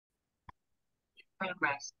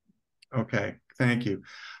Progress. Okay, thank you.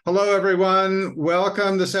 Hello, everyone.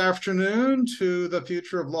 Welcome this afternoon to the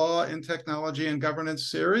Future of Law in Technology and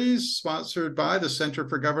Governance series, sponsored by the Center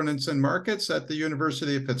for Governance and Markets at the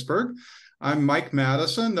University of Pittsburgh. I'm Mike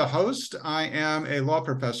Madison, the host. I am a law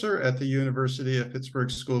professor at the University of Pittsburgh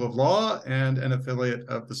School of Law and an affiliate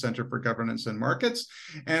of the Center for Governance and Markets.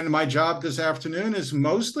 And my job this afternoon is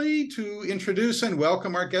mostly to introduce and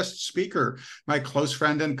welcome our guest speaker, my close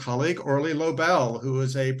friend and colleague, Orly Lobel, who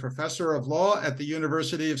is a professor of law at the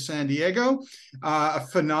University of San Diego, a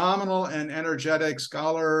phenomenal and energetic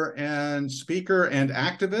scholar and speaker and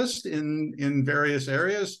activist in various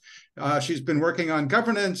areas. She's been working on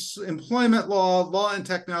governance, employment law, law and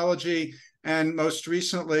technology, and most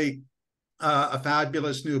recently, a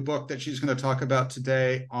fabulous new book that she's going to talk about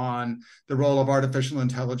today on the role of artificial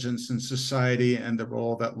intelligence in society and the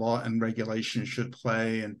role that law and regulation should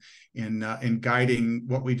play in guiding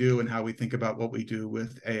what we do and how we think about what we do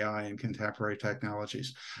with AI and contemporary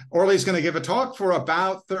technologies. Orly's going to give a talk for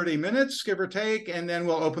about 30 minutes, give or take, and then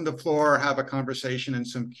we'll open the floor, have a conversation and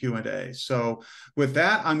some Q&A. So with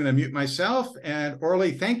that, I'm going to mute myself. And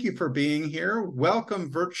Orly, thank you for being here. Welcome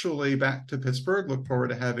virtually back to Pittsburgh. Look forward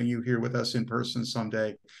to having you here with us in person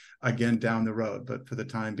someday, again down the road. But for the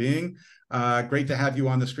time being, great to have you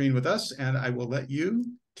on the screen with us, and I will let you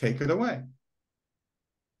take it away.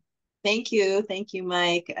 Thank you,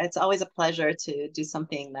 Mike. It's always a pleasure to do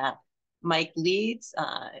something that Mike leads.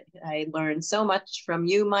 I learned so much from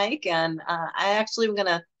you, Mike, and I actually am going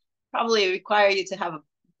to probably require you to have a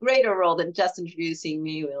greater role than just introducing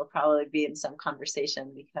me. We'll probably be in some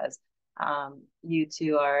conversation because you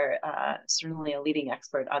two are certainly a leading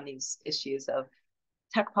expert on these issues of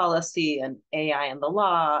tech policy and AI and the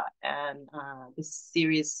law. And this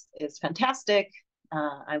series is fantastic.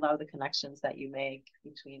 I love the connections that you make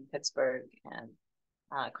between Pittsburgh and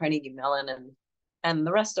Carnegie Mellon and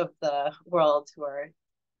the rest of the world who are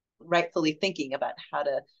rightfully thinking about how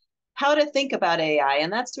to think about AI.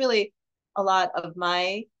 And that's really a lot of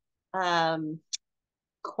my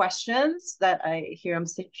questions that I'm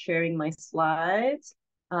sharing my slides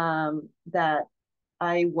that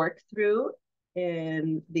I work through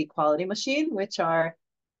in the Equality Machine, which are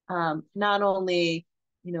not only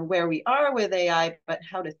where we are with AI, but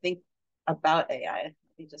how to think about AI. Let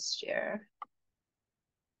me just share.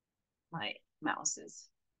 My mouse is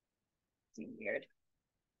being weird.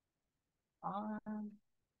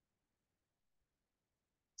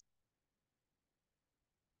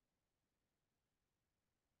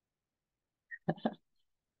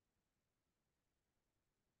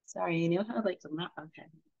 Sorry, you know how like the mouse. Okay.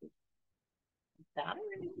 That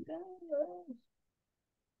go.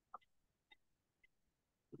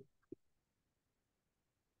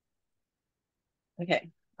 Okay,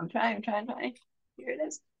 I'm trying. Here it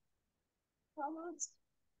is. Almost.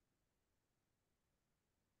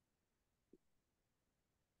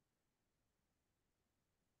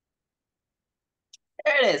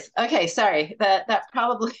 There it is. Okay, sorry. That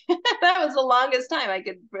probably that was the longest time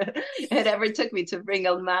it ever took me to bring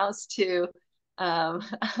a mouse to a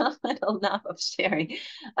little knob of sharing.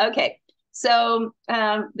 Okay, so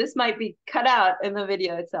this might be cut out in the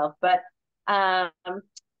video itself, but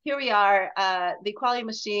here we are, the Equality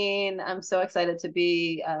Machine. I'm so excited to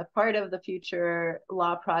be part of the Future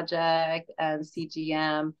Law Project and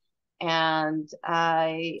CGM. And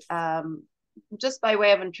I, just by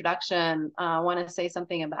way of introduction, want to say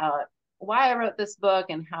something about why I wrote this book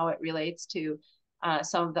and how it relates to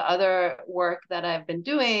some of the other work that I've been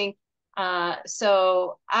doing.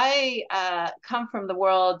 So I come from the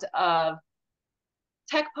world of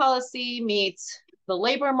tech policy meets the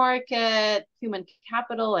labor market, human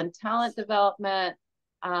capital and talent development,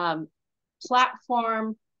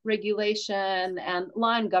 platform regulation, and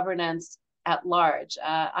law and governance at large.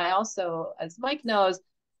 I also, as Mike knows,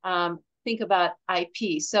 think about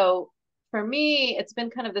IP. So for me, it's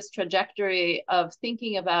been kind of this trajectory of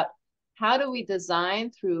thinking about how do we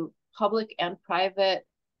design through public and private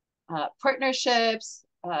partnerships,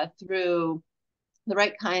 through the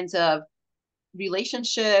right kinds of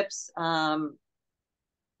relationships,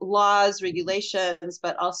 laws, regulations,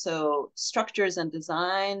 but also structures and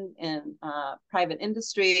design in private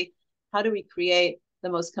industry. How do we create the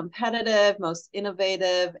most competitive, most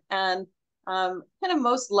innovative, and kind of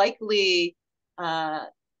most likely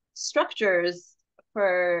structures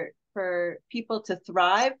for people to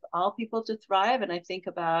thrive, all people to thrive? And I think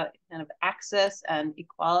about kind of access and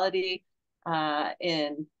equality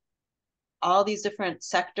in all these different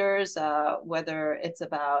sectors, whether it's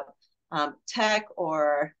about tech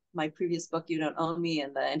or my previous book, You Don't Own Me,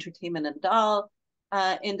 in the entertainment and doll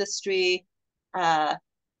industry.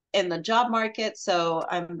 in the job market. So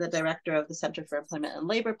I'm the director of the Center for Employment and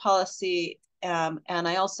Labor Policy. And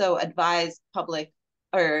I also advise public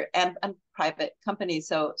and private companies.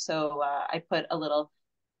 So I put a little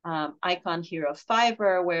icon here of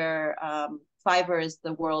Fiverr, where Fiverr is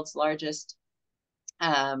the world's largest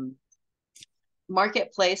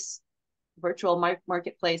marketplace, virtual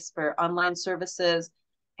marketplace for online services.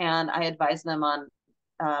 And I advise them on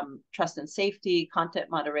trust and safety, content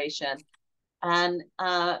moderation. And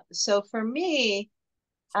so for me,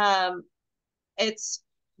 it's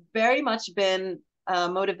very much been a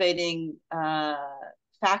motivating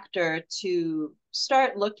factor to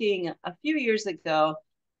start looking a few years ago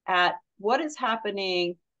at what is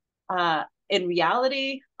happening in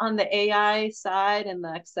reality on the AI side and the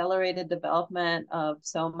accelerated development of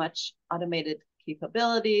so much automated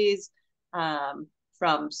capabilities,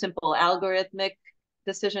 from simple algorithmic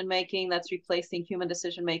decision making that's replacing human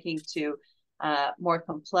decision making to more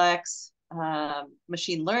complex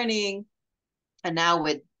machine learning, and now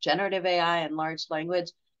with generative AI and large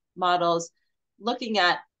language models, looking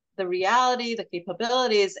at the reality, the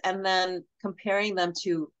capabilities, and then comparing them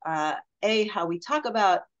to how we talk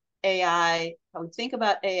about AI, how we think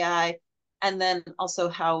about AI, and then also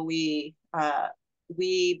how we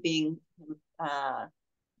being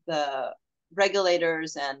the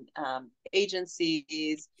regulators and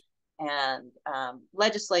agencies and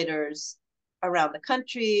legislators around the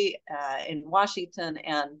country, in Washington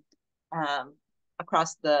and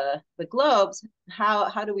across the globes,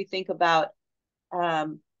 how do we think about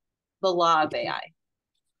the law of AI?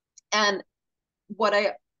 And what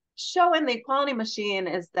I show in the Equality Machine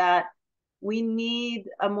is that we need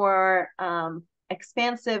a more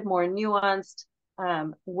expansive, more nuanced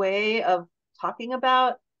way of talking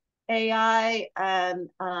about AI. And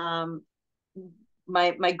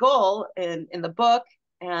my goal in the book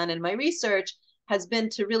and in my research has been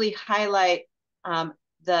to really highlight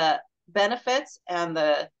the benefits and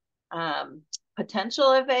the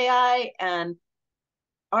potential of AI, and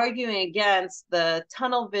arguing against the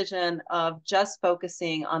tunnel vision of just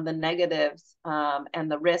focusing on the negatives and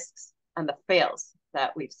the risks and the fails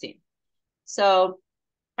that we've seen. So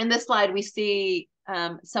in this slide, we see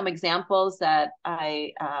some examples that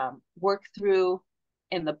I work through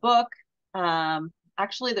in the book.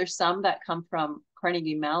 Actually, there's some that come from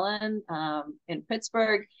Carnegie Mellon in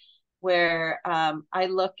Pittsburgh, where I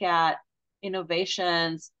look at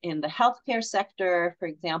innovations in the healthcare sector, for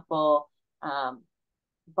example,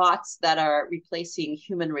 bots that are replacing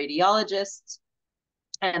human radiologists.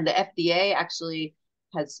 And the FDA actually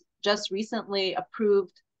has just recently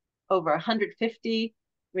approved over 150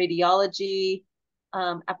 radiology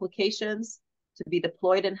applications to be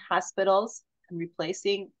deployed in hospitals and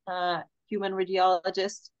replacing human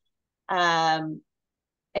radiologists.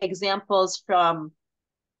 Examples from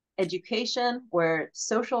education, where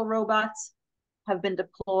social robots have been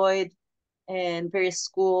deployed in various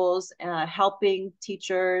schools, helping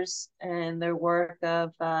teachers in their work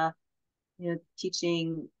of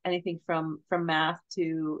teaching anything from math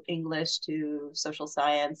to English to social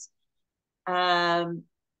science. And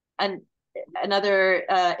another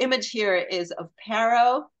image here is of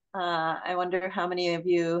Paro. I wonder how many of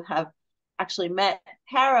you have actually met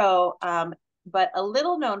Paro, but a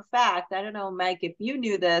little known fact, I don't know, Mike, if you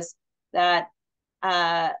knew this, that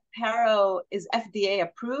Paro is FDA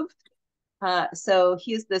approved. So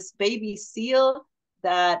he's this baby seal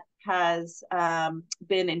that has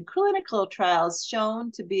been in clinical trials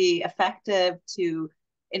shown to be effective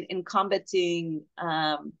in combating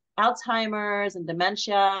Alzheimer's and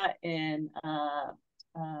dementia in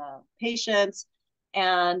patients.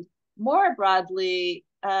 And more broadly,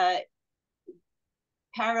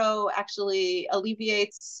 Paro actually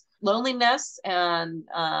alleviates loneliness and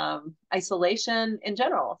isolation in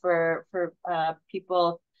general for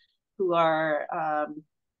people who are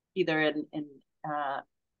either in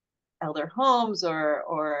elder homes or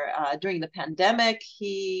during the pandemic.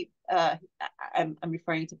 I'm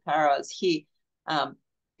referring to Paro as he,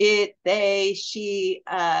 it, they, she,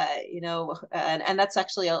 and that's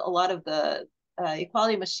actually a lot of the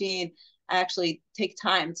Equality Machine. I actually take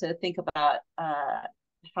time to think about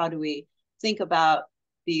how do we think about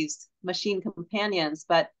these machine companions.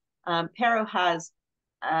 But Paro has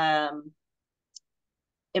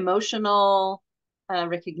emotional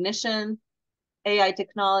recognition AI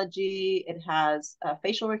technology. It has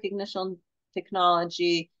facial recognition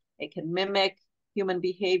technology. It can mimic human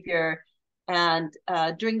behavior. And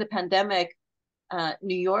during the pandemic,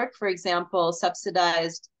 New York, for example,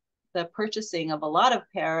 subsidized the purchasing of a lot of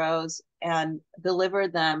Paros and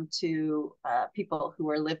delivered them to people who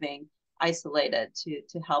were living isolated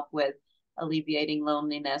to help with alleviating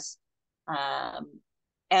loneliness.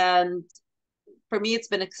 And for me, it's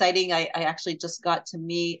been exciting. I actually just got to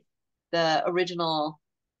meet the original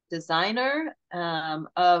designer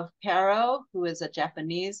of Paro, who is a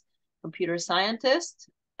Japanese computer scientist.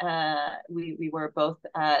 We were both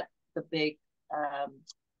at the big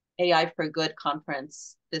AI for Good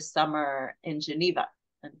conference this summer in Geneva,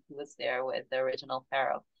 and he was there with the original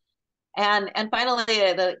Paro. And finally,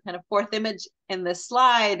 the kind of fourth image in this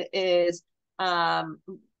slide is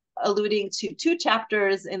alluding to two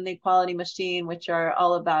chapters in the Equality Machine, which are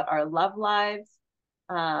all about our love lives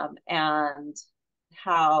and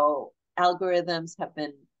how algorithms have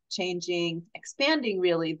been changing, expanding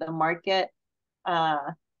really the market,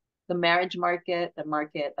 the marriage market, the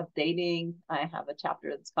market of dating. I have a chapter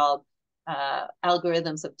that's called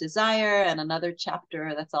Algorithms of Desire, and another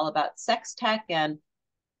chapter that's all about sex tech and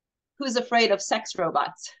who's afraid of sex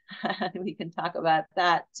robots. We can talk about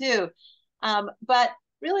that too. But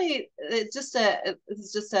really, it's just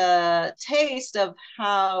a taste of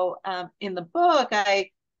how in the book I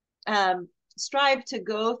strive to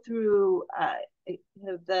go through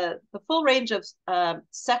the full range of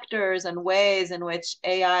sectors and ways in which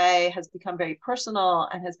AI has become very personal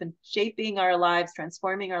and has been shaping our lives,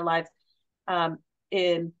 transforming our lives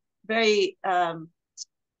in very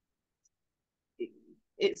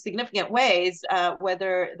significant ways,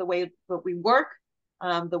 whether the way that we work,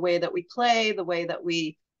 the way that we play, the way that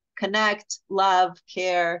we connect, love,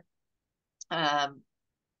 care,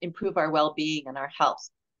 improve our well-being and our health.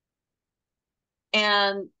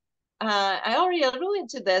 And I already alluded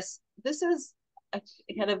to this. This is a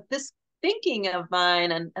kind of this thinking of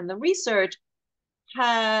mine and the research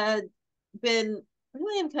had been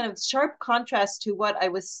really in kind of sharp contrast to what I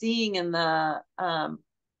was seeing in the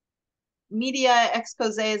media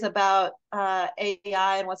exposés about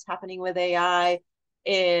AI and what's happening with AI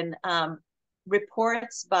in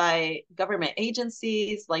reports by government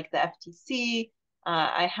agencies like the FTC.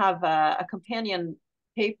 I have a companion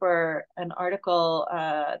paper, an article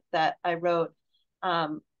that I wrote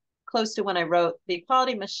close to when I wrote The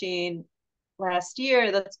Equality Machine last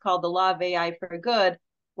year that's called The Law of AI for Good,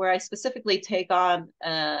 where I specifically take on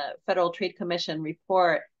a Federal Trade Commission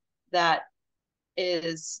report that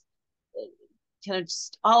is kind of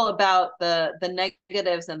just all about the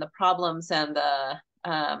negatives and the problems and the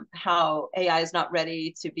how AI is not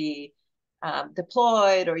ready to be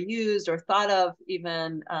deployed or used or thought of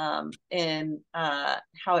even in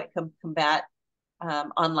how it can combat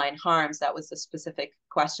online harms. That was a specific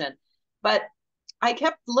question. But I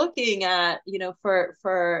kept looking at,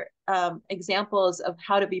 for examples of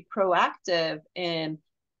how to be proactive in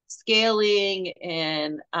scaling,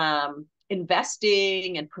 in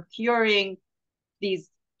investing and procuring these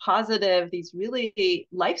positive, these really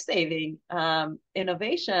life-saving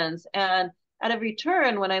innovations. And at every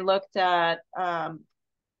turn, when I looked at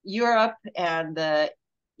Europe and the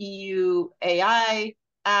EU AI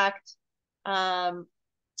Act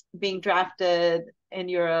being drafted in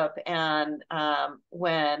Europe, and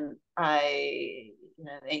when I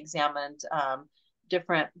examined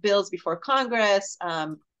different bills before Congress,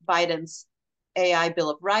 Biden's AI Bill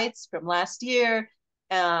of Rights from last year.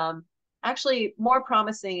 Actually, more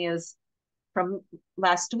promising is from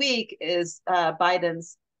last week is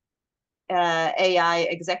Biden's AI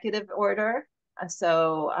executive order.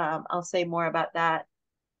 So I'll say more about that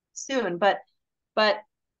soon. But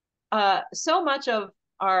so much of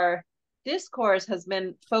our discourse has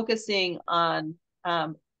been focusing on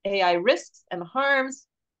AI risks and harms.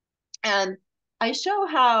 And I show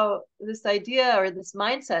how this idea or this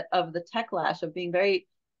mindset of the techlash, of being very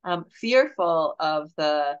fearful of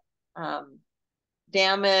the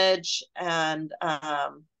damage and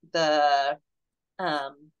the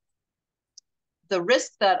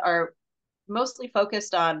risks that are mostly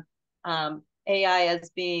focused on AI as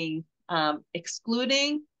being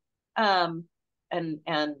excluding and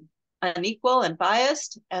unequal and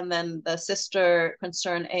biased, and then the sister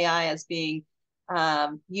concern AI as being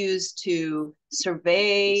used to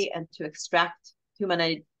survey and to extract too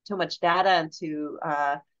much data and to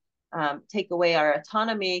take away our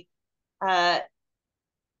autonomy. A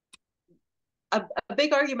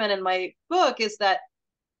big argument in my book is that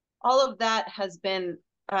all of that has been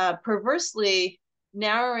perversely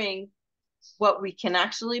narrowing what we can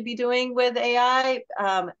actually be doing with AI,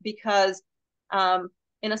 because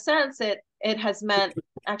in a sense it has meant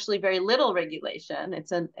actually very little regulation.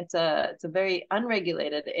 It's a very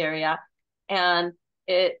unregulated area, and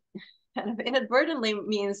it kind of inadvertently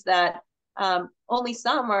means that only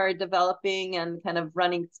some are developing and kind of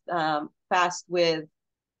running fast with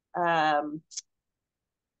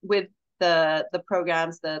the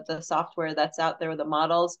programs, the software that's out there, the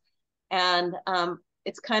models, and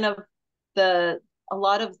it's kind of a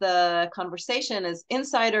lot of the conversation is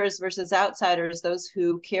insiders versus outsiders, those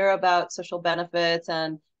who care about social benefits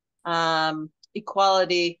and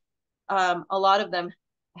equality. A lot of them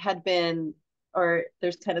had been, or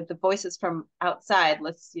there's kind of the voices from outside.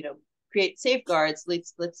 Let's create safeguards.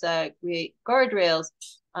 Let's create guardrails.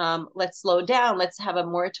 Let's slow down. Let's have a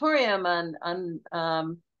moratorium on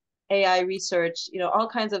AI research. All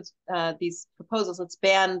kinds of these proposals. Let's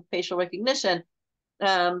ban facial recognition.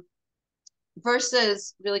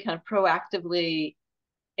 Versus really kind of proactively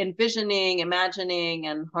envisioning, imagining,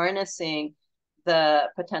 and harnessing the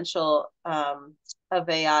potential of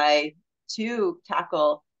AI to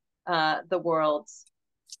tackle the world's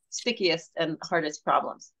stickiest and hardest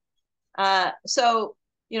problems. So,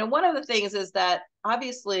 one of the things is that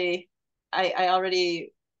obviously I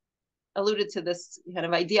already alluded to this kind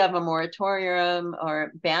of idea of a moratorium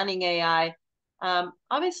or banning AI.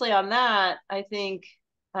 Obviously on that, I think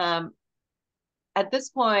at this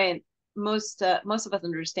point, most of us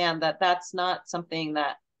understand that that's not something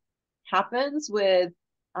that happens with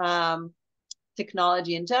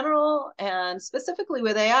technology in general, and specifically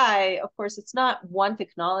with AI. Of course, it's not one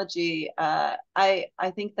technology. I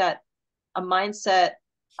think that a mindset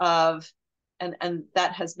of and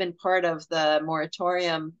that has been part of the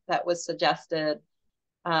moratorium that was suggested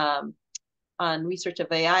on research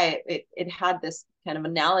of AI. It had this kind of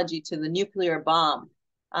analogy to the nuclear bomb.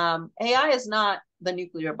 AI is not the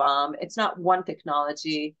nuclear bomb. It's not one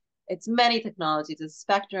technology. It's many technologies, a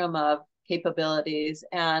spectrum of capabilities.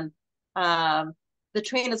 And the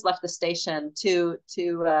train has left the station. To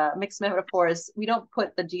mix metaphors, we don't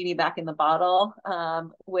put the genie back in the bottle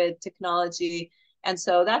with technology. And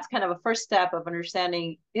so that's kind of a first step of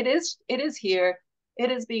understanding it is here.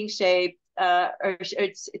 It is being shaped, or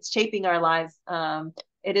it's shaping our lives.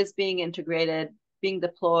 It is being integrated, being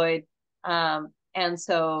deployed. And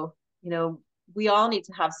so, we all need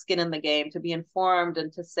to have skin in the game to be informed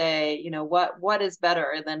and to say, what is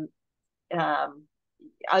better than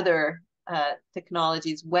other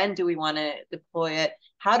technologies? When do we want to deploy it?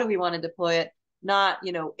 How do we want to deploy it? Not,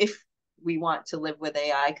 if we want to live with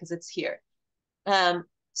AI, because it's here.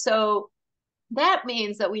 So that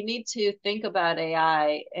means that we need to think about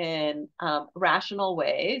AI in rational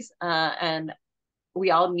ways, and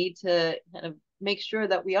we all need to kind of make sure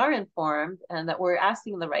that we are informed and that we're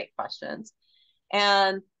asking the right questions.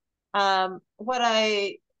 And what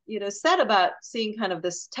I said about seeing kind of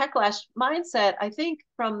this techlash mindset, I think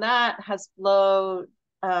from that has flowed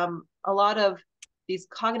a lot of these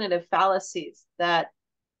cognitive fallacies that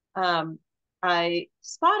I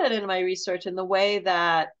spotted in my research in the way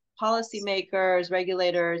that policymakers,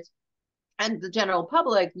 regulators, and the general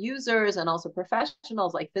public, users, and also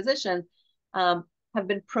professionals like physicians, have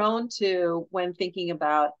been prone to when thinking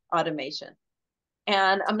about automation.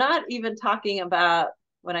 And I'm not even talking about,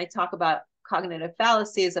 when I talk about cognitive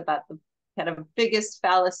fallacies, about the kind of biggest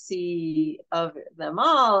fallacy of them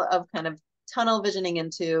all, of kind of tunnel visioning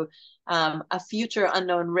into a future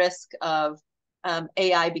unknown risk of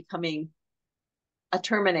AI becoming a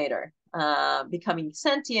terminator, becoming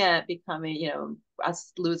sentient, becoming,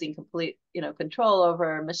 us losing complete, control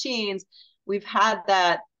over machines. We've had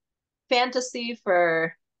that fantasy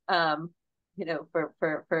for a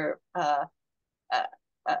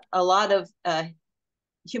lot of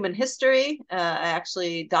human history. I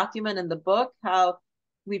actually document in the book how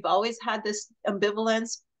we've always had this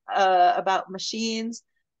ambivalence about machines,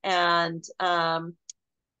 and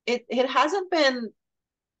it hasn't been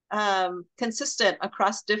consistent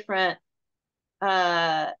across different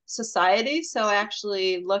societies. So I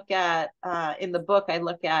actually look at in the book, I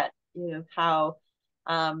look at how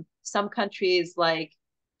some countries like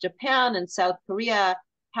Japan and South Korea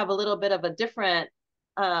have a little bit of a different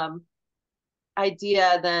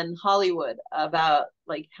idea than Hollywood about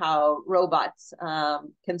like how robots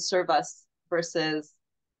can serve us versus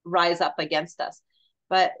rise up against us.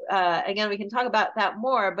 But again, we can talk about that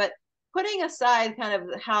more. But putting aside kind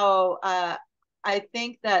of how I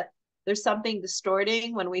think that there's something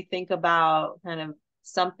distorting when we think about kind of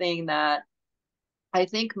something that I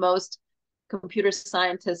think most computer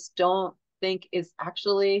scientists don't think is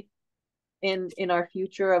actually in our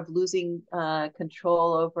future of losing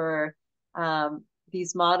control over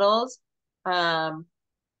these models. What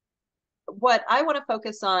I want to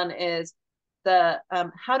focus on is the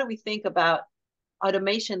how do we think about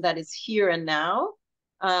automation that is here and now,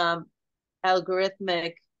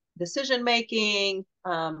 algorithmic decision making,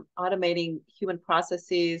 automating human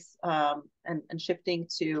processes, and shifting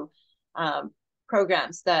to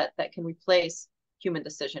programs that can replace human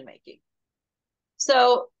decision making.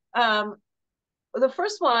 So the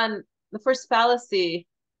first fallacy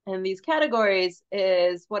in these categories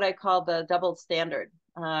is what I call the double standard,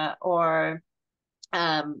 or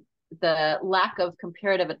the lack of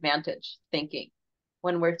comparative advantage thinking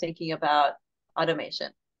when we're thinking about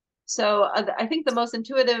automation. So I think the most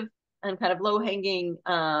intuitive and kind of low-hanging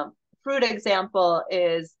fruit example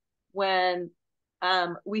is when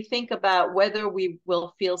we think about whether we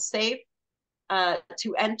will feel safe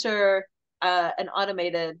to enter an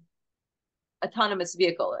autonomous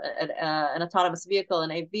vehicle, an autonomous vehicle,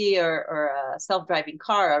 an AV, or a self-driving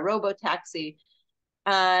car, a robo-taxi.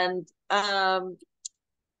 And I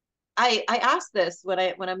ask this when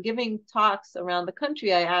I'm giving talks around the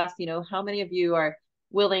country. I ask, how many of you are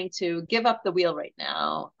willing to give up the wheel right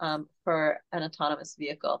now for an autonomous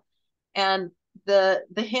vehicle? And the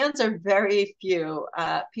hands are very few.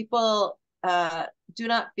 People do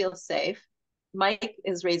not feel safe. Mike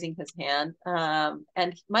is raising his hand,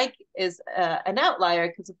 and Mike is an outlier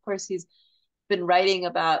because, of course, he's been writing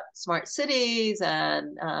about smart cities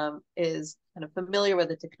and is kind of familiar with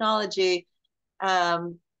the technology.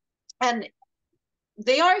 And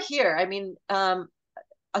they are here. I mean,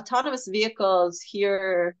 autonomous vehicles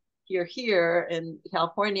here in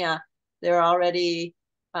California, they're already,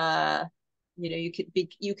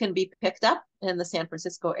 you can be picked up in the San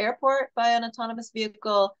Francisco airport by an autonomous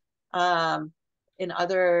vehicle. In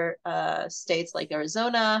other states like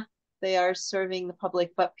Arizona, they are serving the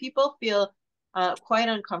public, but people feel quite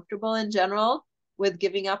uncomfortable in general with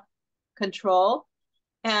giving up control.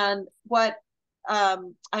 And what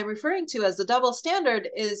I'm referring to as the double standard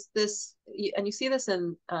is this, and you see this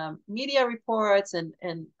in media reports and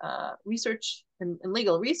research and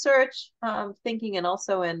legal research thinking, and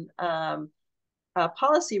also in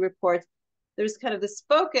policy reports. There's kind of this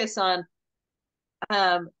focus on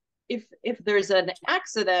if there's an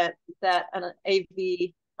accident that an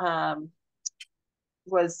AV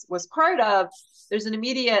was part of, there's an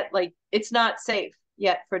immediate, like, it's not safe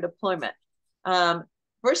yet for deployment,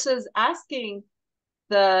 versus asking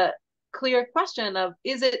the clear question of,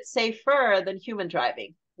 is it safer than human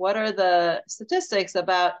driving? What are the statistics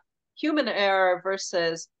about human error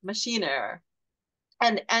versus machine error?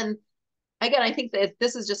 And again, I think that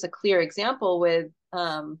this is just a clear example with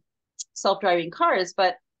self-driving cars,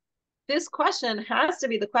 but this question has to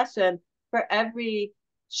be the question for every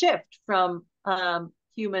shift from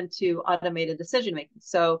human to automated decision making.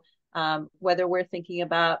 So whether we're thinking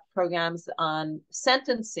about programs on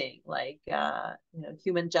sentencing, like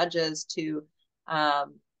human judges, to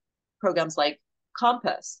programs like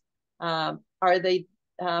Compass, are they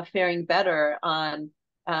faring better on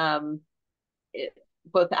both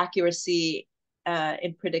accuracy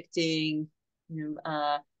in predicting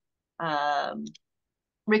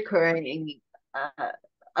recurring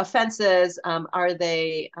offenses? Are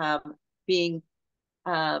they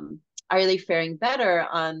faring better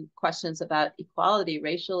on questions about equality,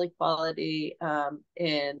 racial equality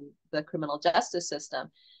in the criminal justice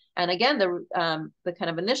system? And again, the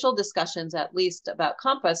kind of initial discussions, at least about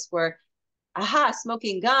Compass, were,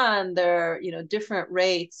 smoking gun. There are different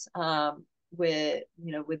rates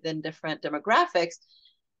within different demographics,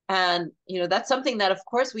 and that's something that, of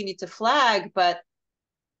course, we need to flag. But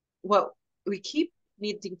what we keep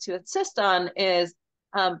needing to insist on is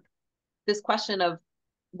this question of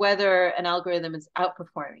whether an algorithm is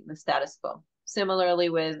outperforming the status quo. Similarly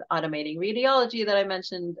with automating radiology that I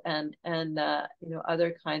mentioned, and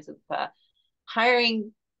other kinds of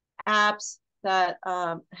hiring apps that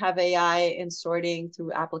have AI in sorting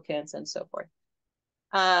through applicants and so forth.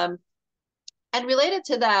 And related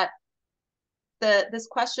to that, this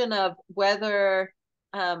question of whether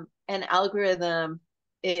an algorithm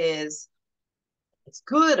is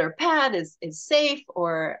good or bad, is safe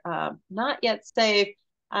or not yet safe.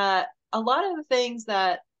 A lot of the things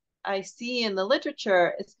that I see in the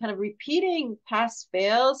literature is kind of repeating past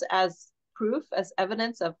fails as proof, as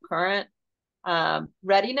evidence of current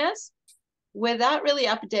readiness, without really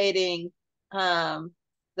updating the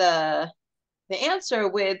answer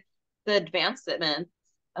with the advancement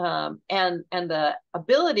and the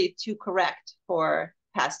ability to correct for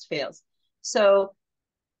past fails. So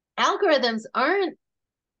algorithms aren't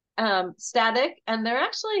static, and they're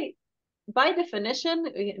actually, by definition,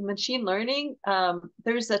 machine learning,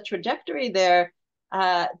 there's a trajectory there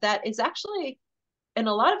that is actually, in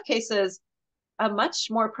a lot of cases, a much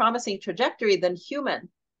more promising trajectory than human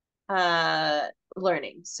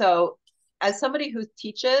learning. So as somebody who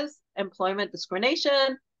teaches employment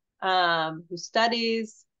discrimination, who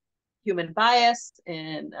studies human bias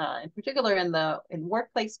in particular in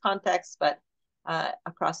workplace contexts, but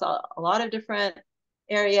across a lot of different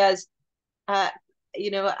areas,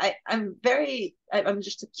 I'm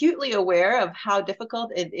just acutely aware of how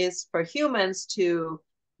difficult it is for humans to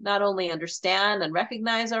not only understand and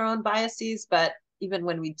recognize our own biases, but even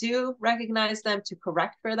when we do recognize them, to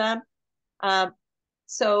correct for them. Um,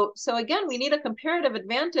 so again, we need a comparative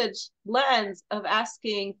advantage lens of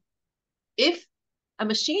asking, if a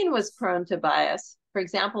machine was prone to bias, for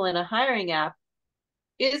example, in a hiring app,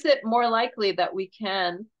 is it more likely that we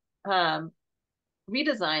can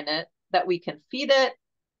redesign it, that we can feed it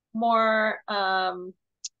more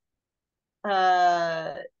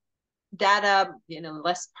data,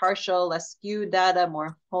 less partial, less skewed data,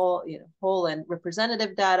 more whole and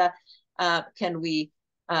representative data? Can we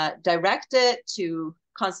direct it to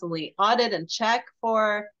constantly audit and check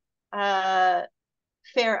for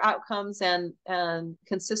fair outcomes and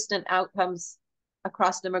consistent outcomes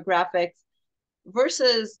across demographics?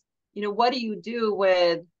 Versus, what do you do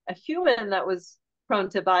with a human that was prone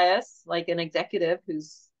to bias, like an executive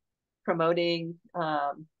who's promoting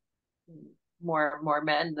more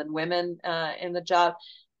men than women in the job?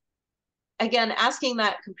 Again, asking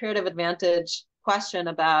that comparative advantage question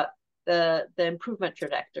about the improvement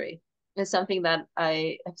trajectory is something that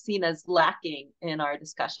I have seen as lacking in our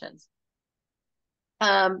discussions.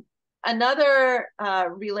 Another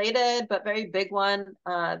related but very big one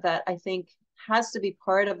that I think has to be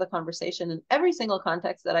part of the conversation in every single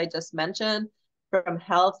context that I just mentioned, from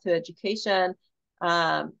health to education,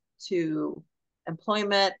 to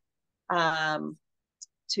employment,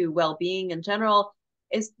 to well-being in general,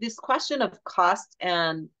 is this question of cost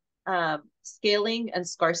and scaling and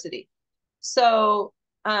scarcity. So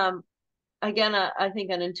again, I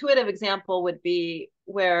think an intuitive example would be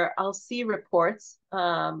where I'll see for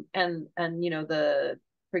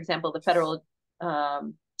example, the Federal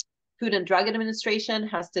Food and Drug Administration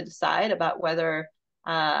has to decide about whether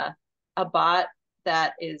a bot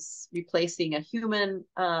that is replacing a human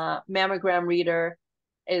mammogram reader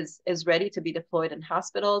is ready to be deployed in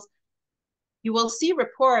hospitals. You will see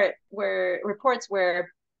reports where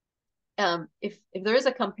if there is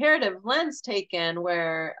a comparative lens taken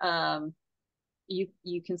where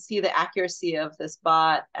you can see the accuracy of this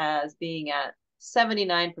bot as being at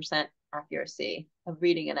 79% accuracy of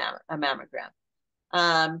reading a mammogram.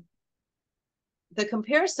 The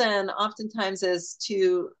comparison oftentimes is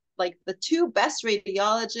to like the two best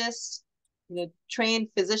radiologists, trained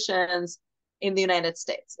physicians in the United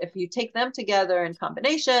States. If you take them together in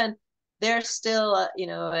combination, they're still, a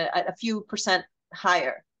few percent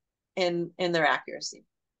higher in their accuracy.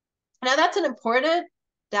 Now that's an important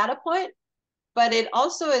data point, but it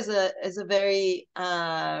also is a very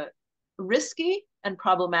risky and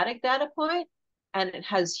problematic data point, and it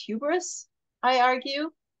has hubris, I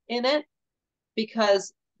argue, in it,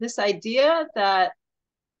 because this idea that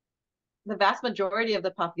the vast majority of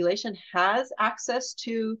the population has access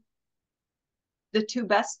to the two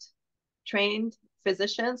best trained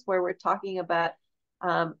physicians, where we're talking about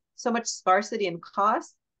so much scarcity and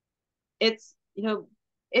cost, it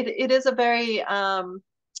is a very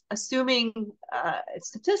assuming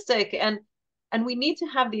statistic, and we need to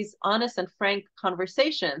have these honest and frank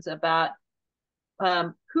conversations about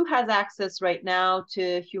who has access right now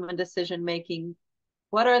to human decision making,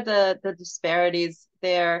 what are the disparities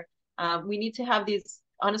there. We need to have these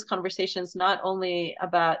honest conversations not only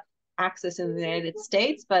about access in the United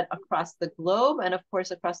States, but across the globe. And of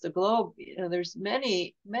course, across the globe, there's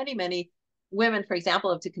many women, for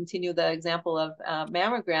example, to continue the example of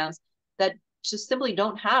mammograms, that just simply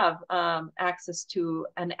don't have access to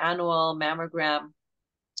an annual mammogram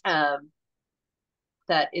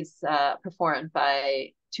that is performed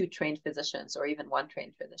by two trained physicians or even one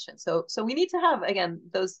trained physician. So we need to have, again,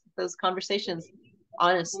 those conversations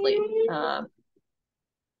honestly.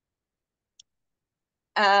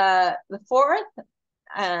 The fourth,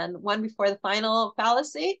 and one before the final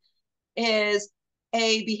fallacy, is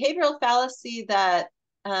a behavioral fallacy that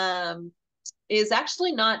is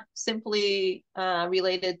actually not simply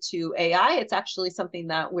related to AI. It's actually something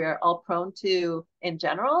that we're all prone to in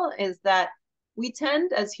general, is that we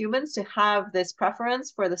tend as humans to have this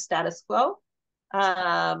preference for the status quo.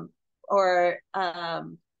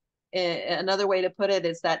 Another way to put it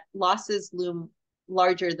is that losses loom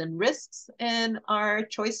larger than risks in our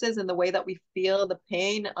choices, in the way that we feel the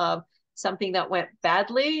pain of something that went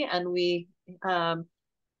badly, and we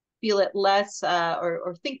feel it less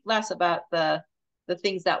or think less about the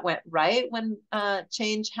things that went right when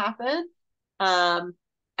change happened.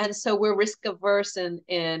 And so we're risk averse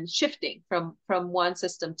in shifting from one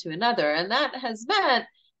system to another. And that has meant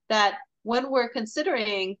that when we're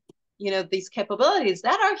considering, these capabilities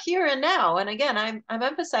that are here and now, and again, I'm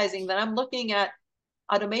emphasizing that I'm looking at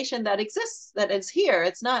automation that exists, that is here.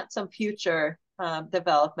 It's not some future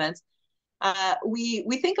developments.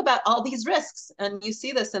 We think about all these risks, and you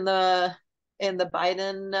see this in the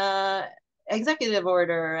Biden executive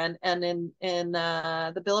order, and in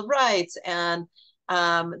the Bill of Rights, and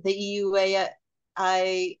the EU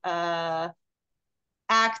AI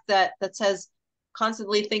Act that says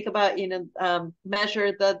constantly think about,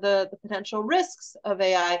 measure the potential risks of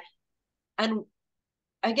AI. And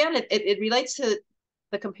again, it relates to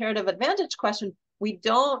the comparative advantage question. We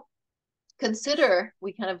don't consider,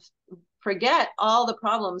 we kind of forget all the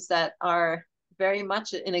problems that are very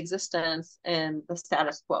much in existence in the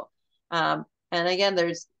status quo. And again,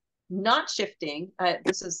 there's not shifting.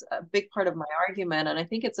 This is a big part of my argument, and I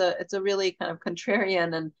think it's a really kind of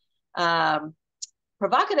contrarian and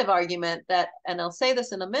provocative argument that, and I'll say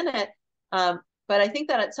this in a minute, but I think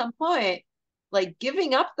that at some point, like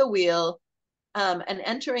giving up the wheel and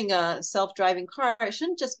entering a self-driving car, it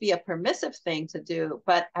shouldn't just be a permissive thing to do,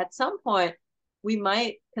 but at some point, we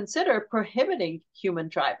might consider prohibiting human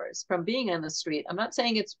drivers from being in the street. I'm not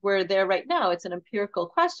saying we're there right now, it's an empirical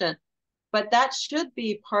question, but that should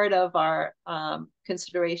be part of our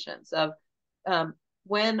considerations of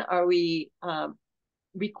when are we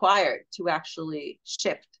required to actually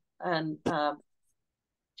shift and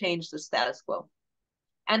change the status quo.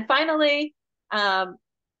 And finally,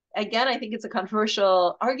 again, I think it's a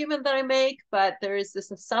controversial argument that I make, but there is this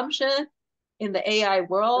assumption in the AI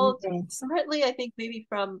world, partly I think maybe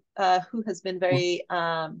from who has been very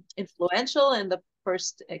influential in the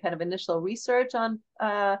first kind of initial research on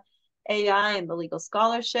AI and the legal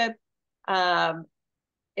scholarship,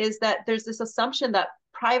 is that there's this assumption that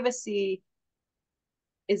privacy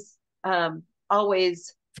is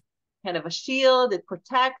always kind of a shield, it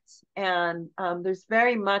protects, and there's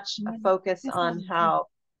very much a focus on how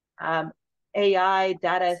AI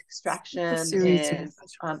data extraction is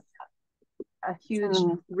a huge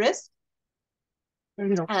risk.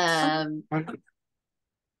 Can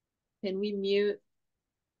we mute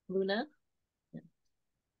Luna?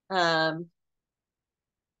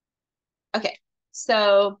 Okay,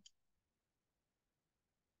 so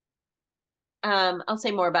I'll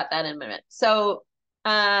say more about that in a minute. So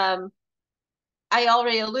I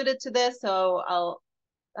already alluded to this, so I'll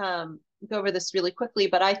go over this really quickly,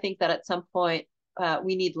 but I think that at some point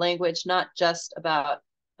we need language not just about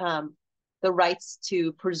the rights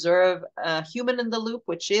to preserve a human in the loop,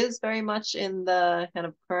 which is very much in the kind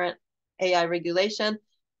of current AI regulation,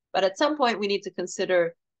 but at some point we need to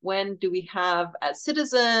consider, when do we have, as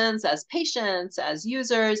citizens, as patients, as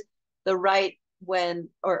users, the right when,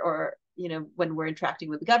 or when we're interacting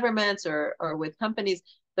with governments or with companies,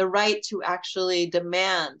 the right to actually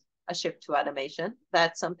demand a shift to automation.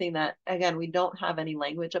 That's something that, again, we don't have any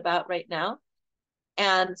language about right now.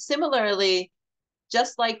 And similarly,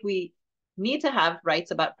 just like we need to have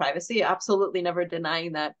rights about privacy, absolutely never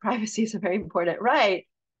denying that privacy is a very important right,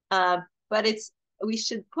 but we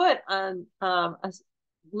should put on a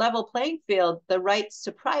level playing field the rights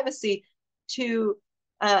to privacy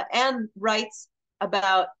and rights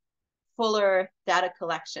about fuller data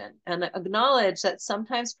collection, and acknowledge that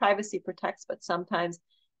sometimes privacy protects, but sometimes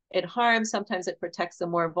it harms, sometimes it protects the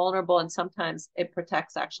more vulnerable, and sometimes it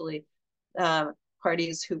protects actually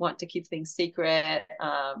parties who want to keep things secret,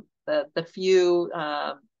 the few,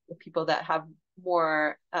 the people that have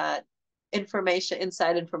more information,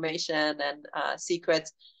 inside information and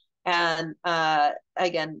secrets. And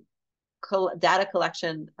again, data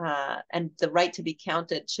collection and the right to be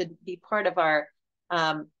counted should be part of our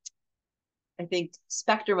I think,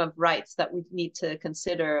 spectrum of rights that we need to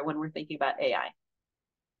consider when we're thinking about AI.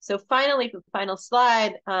 So finally, for the final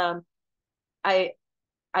slide, I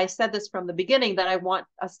said this from the beginning, that I want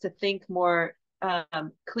us to think more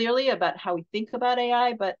clearly about how we think about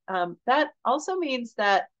AI, but that also means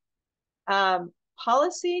that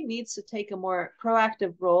policy needs to take a more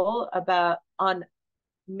proactive role on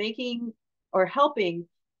making or helping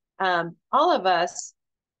all of us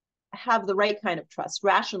have the right kind of trust,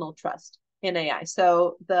 rational trust in AI.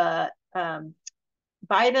 So the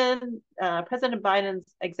President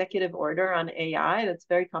Biden's executive order on AI, that's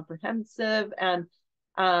very comprehensive and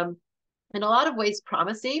in a lot of ways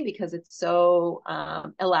promising, because it's so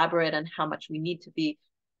elaborate on how much we need to be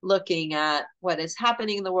looking at what is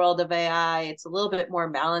happening in the world of AI. It's a little bit more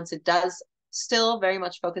balanced. It does still very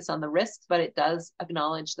much focus on the risks, but it does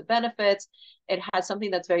acknowledge the benefits. It has something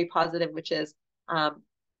that's very positive, which is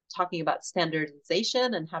talking about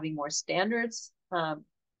standardization and having more standards,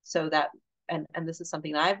 so that, and this is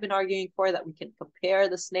something that I've been arguing for, that we can compare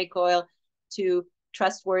the snake oil to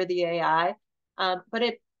trustworthy AI. But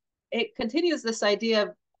it continues this idea of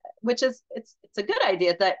which is it's a good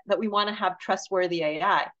idea that we want to have trustworthy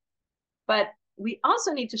AI, but we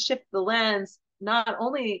also need to shift the lens not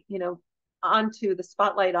only onto the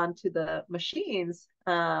spotlight onto the machines,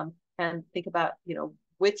 and think about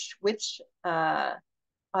which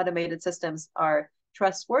automated systems are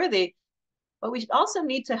trustworthy, but we also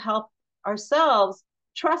need to help ourselves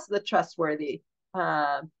trust the trustworthy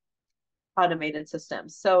automated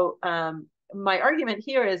systems. So my argument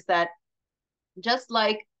here is that just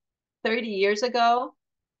like 30 years ago,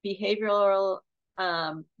 behavioral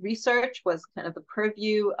research was kind of the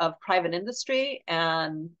purview of private industry,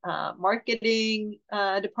 and marketing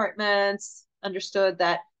departments understood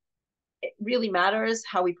that it really matters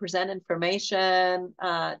how we present information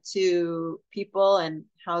to people and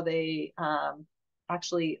how they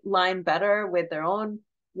actually line better with their own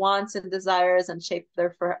wants and desires and shape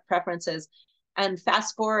their preferences. And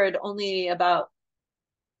fast forward only about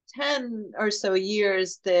 10 or so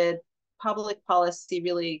years did public policy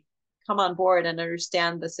really come on board and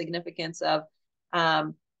understand the significance of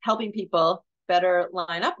helping people better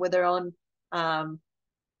line up with their own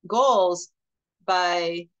goals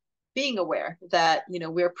by being aware that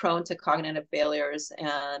we're prone to cognitive failures,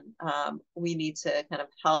 and we need to kind of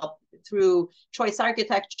help through choice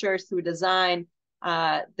architecture, through design,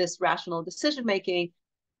 this rational decision making.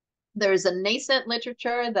 There's a nascent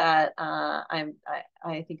literature that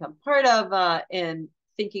I think I'm part of in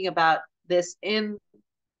thinking about this in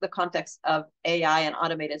the context of AI and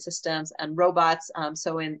automated systems and robots.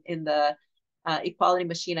 So in the equality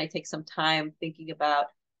machine, I take some time thinking about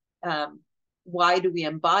why do we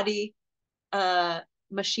embody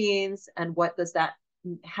machines, and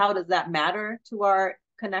how does that matter to our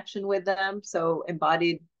connection with them? So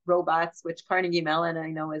embodied robots, which Carnegie Mellon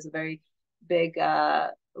I know is a very big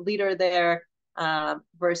leader there,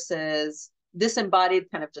 versus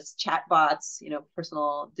disembodied kind of just chatbots,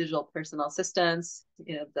 digital personal assistants,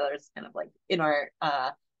 there's kind of like in our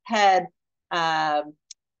head,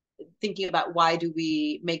 thinking about why do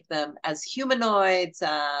we make them as humanoids?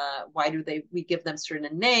 Why do we give them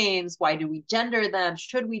certain names? Why do we gender them?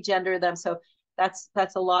 Should we gender them? So that's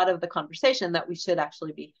a lot of the conversation that we should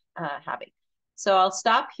actually be having. So I'll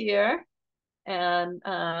stop here and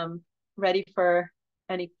ready for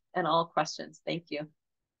any and all questions. Thank you.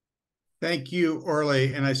 Thank you,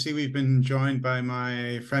 Orly. And I see we've been joined by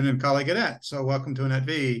my friend and colleague, Annette. So welcome to Annette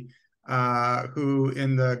V, who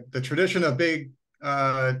in the tradition of big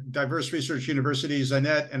diverse research universities,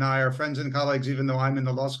 Annette and I are friends and colleagues, even though I'm in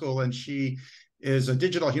the law school, and she is a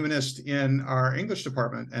digital humanist in our English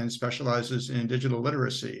department and specializes in digital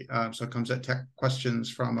literacy. So comes at tech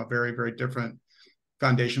questions from a very, very different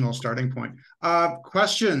foundational starting point.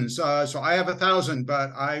 Questions. So I have 1,000,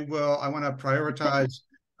 but I want to prioritize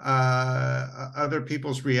other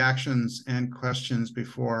people's reactions and questions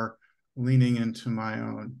before leaning into my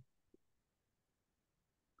own.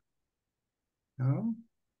 No?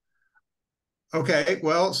 Okay,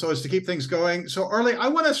 well, so as to keep things going. So Orly, I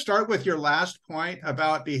want to start with your last point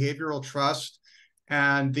about behavioral trust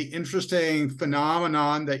and the interesting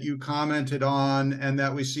phenomenon that you commented on and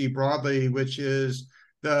that we see broadly, which is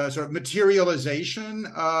the sort of materialization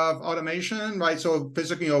of automation, right? So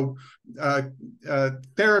physical,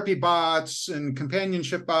 therapy bots and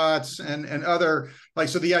companionship bots and other, like,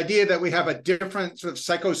 so the idea that we have a different sort of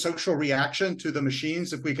psychosocial reaction to the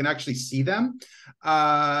machines if we can actually see them.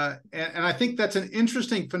 And I think that's an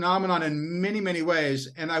interesting phenomenon in many, many ways.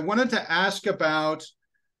 And I wanted to ask about,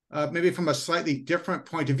 maybe from a slightly different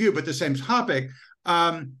point of view, but the same topic,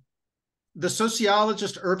 the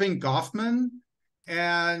sociologist Irving Goffman,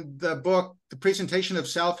 and the book, The Presentation of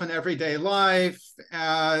Self in Everyday Life,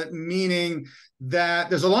 meaning that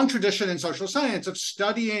there's a long tradition in social science of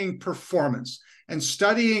studying performance and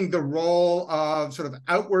studying the role of sort of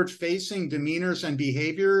outward-facing demeanors and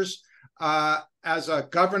behaviors as a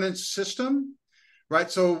governance system, right?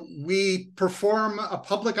 So we perform a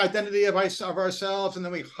public identity of ourselves, and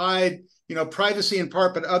then we hide privacy in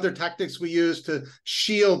part, but other tactics we use to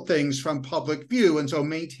shield things from public view. And so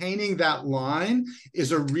maintaining that line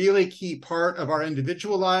is a really key part of our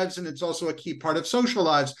individual lives, and it's also a key part of social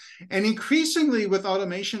lives. And increasingly with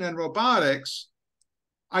automation and robotics,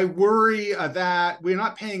 I worry that we're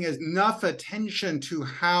not paying enough attention to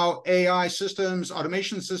how AI systems,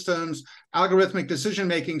 automation systems, algorithmic decision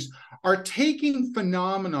makings are taking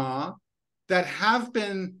phenomena that have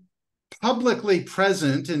been publicly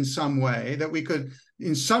present in some way, that we could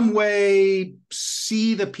in some way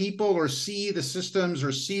see the people or see the systems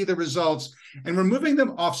or see the results, and we're moving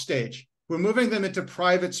them off stage. We're moving them into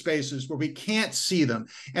private spaces where we can't see them.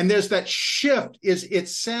 And there's that shift is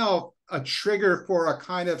itself a trigger for a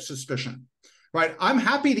kind of suspicion, right? I'm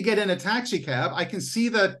happy to get in a taxi cab. I can see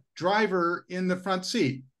the driver in the front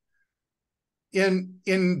seat. In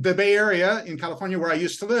the Bay Area, in California, where I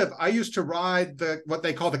used to live, I used to ride what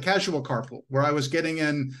they call the casual carpool, where I was getting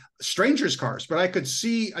in strangers' cars, but I could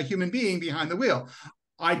see a human being behind the wheel.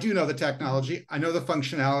 I do know the technology. I know the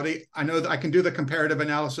functionality. I know that I can do the comparative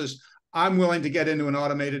analysis. I'm willing to get into an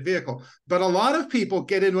automated vehicle. But a lot of people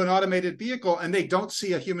get into an automated vehicle and they don't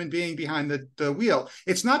see a human being behind the wheel.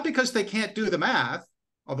 It's not because they can't do the math,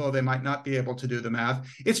 although they might not be able to do the math.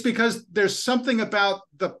 It's because there's something about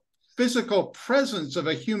the physical presence of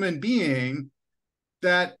a human being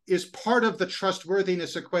that is part of the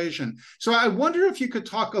trustworthiness equation. So I wonder if you could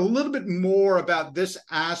talk a little bit more about this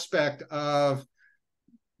aspect of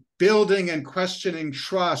building and questioning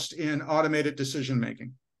trust in automated decision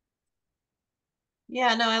making.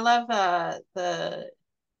 Yeah, no, I love the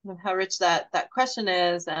how rich that question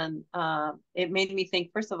is, and it made me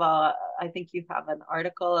think. First of all, I think you have an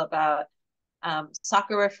article about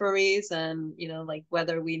soccer referees, and like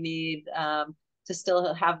whether we need to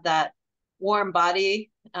still have that warm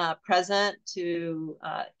body present to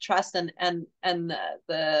trust, and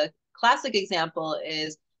the classic example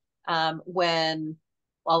is when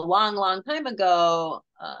a long time ago,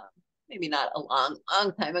 maybe not a long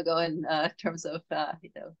time ago in terms of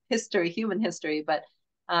history, human history, but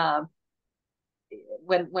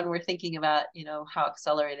when we're thinking about how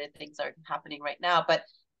accelerated things are happening right now, but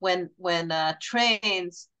when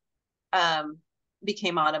trains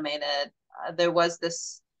became automated, there was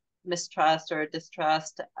this mistrust or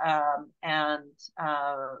distrust, and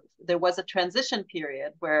there was a transition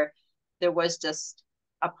period where there was just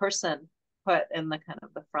a person put in the kind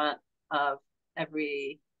of the front of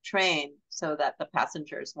every train so that the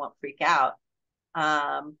passengers won't freak out.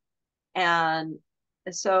 And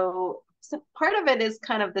so part of it is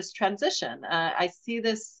kind of this transition. I see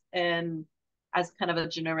this as kind of a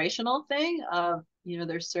generational thing of,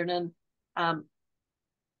 there's certain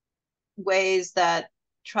ways that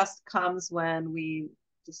trust comes when we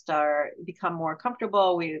just become more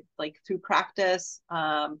comfortable, we like through practice,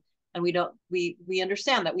 and we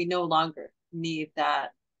understand that we no longer need that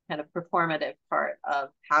kind of performative part of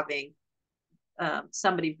having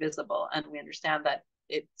somebody visible, and we understand that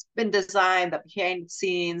it's been designed that behind the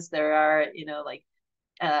scenes there are like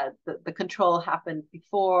the control happened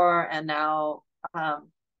before, and now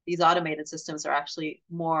these automated systems are actually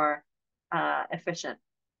more efficient.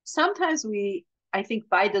 Sometimes I think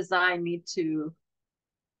by design, need to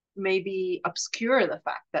maybe obscure the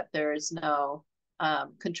fact that there is no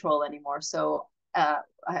control anymore. So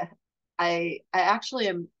I actually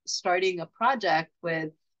am starting a project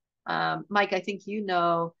with Mike. I think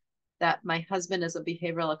that my husband is a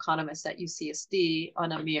behavioral economist at UCSD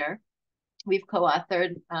on Amir. We've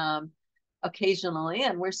co-authored occasionally,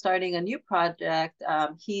 and we're starting a new project.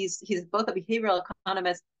 He's both a behavioral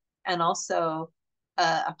economist and also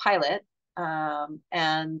a pilot,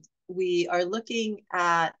 and we are looking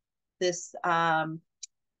at this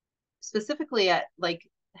specifically at like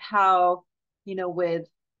how with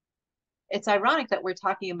it's ironic that we're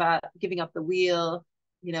talking about giving up the wheel,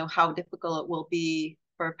 how difficult it will be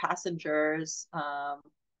for passengers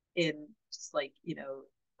in just like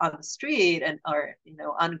on the street or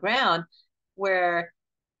on ground, where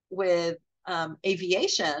with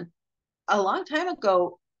aviation a long time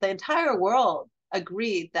ago the entire world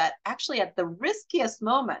agreed that actually at the riskiest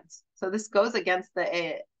moments, so this goes against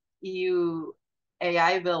the EU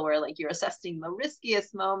AI bill where like you're assessing the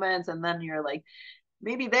riskiest moments and then you're like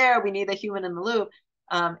maybe there we need a human in the loop.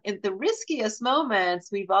 In the riskiest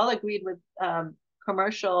moments, we've all agreed with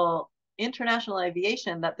commercial international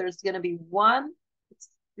aviation that there's going to be it's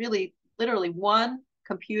really literally one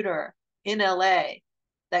computer in LA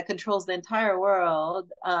that controls the entire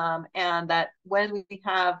world, and that when we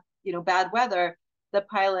have bad weather, the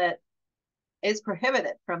pilot is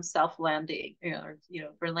prohibited from self-landing,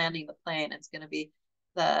 for landing the plane. It's going to be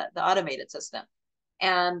the automated system.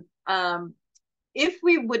 And if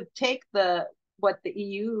we would take what the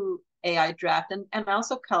EU AI draft and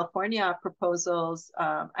also California proposals,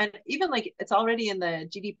 and even like it's already in the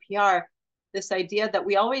GDPR, this idea that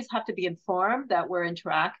we always have to be informed that we're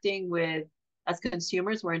interacting with, as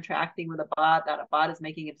consumers, we're interacting with a bot, that a bot is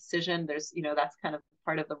making a decision. There's, that's kind of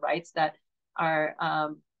part of the rights that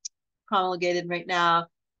are promulgated right now.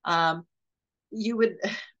 You would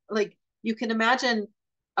you can imagine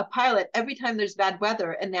a pilot every time there's bad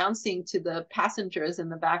weather announcing to the passengers in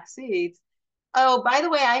the back seats, oh, by the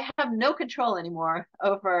way, I have no control anymore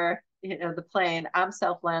over the plane. I'm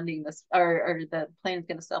self-landing this, or the plane is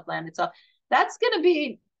going to self-land itself. That's going to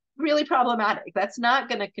be really problematic. That's not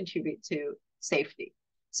going to contribute to safety.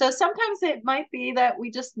 So sometimes it might be that we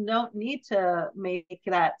just don't need to make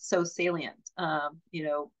that so salient,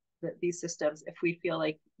 these systems, if we feel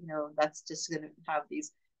like, that's just going to have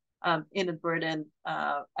these inadvertent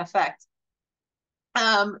effects.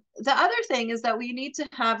 The other thing is that we need to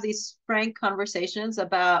have these frank conversations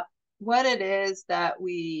about what it is that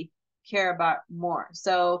we care about more.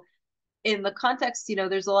 So in the context,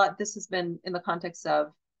 there's a lot, this has been in the context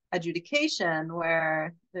of adjudication,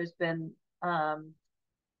 where there's been, a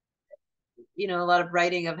lot of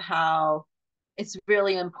writing of how it's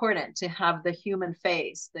really important to have the human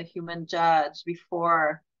face, the human judge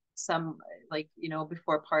before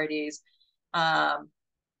before parties. And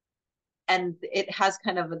it has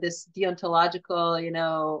kind of this deontological,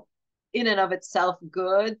 in and of itself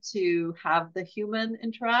good to have the human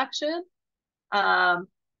interaction. And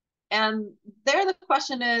there the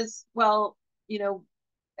question is, well,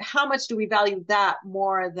 how much do we value that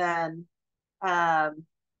more than,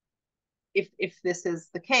 if this is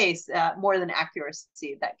the case, more than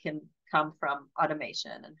accuracy that can come from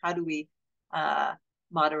automation? And how do we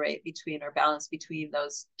moderate between or balance between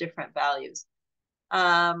those different values?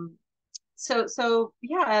 So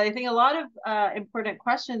yeah, I think a lot of important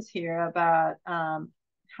questions here about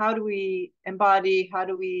how do we embody, how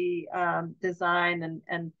do we design,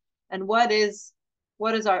 and what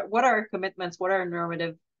are our commitments, what are our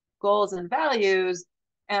normative goals and values,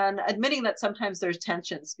 and admitting that sometimes there's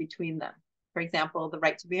tensions between them. For example, the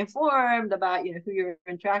right to be informed about who you're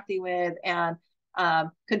interacting with, and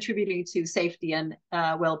contributing to safety and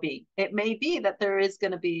well-being. It may be that there is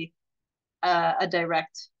going to be a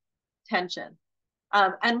direct tension.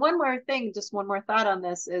 And one more thing, just one more thought on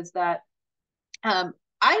this, is that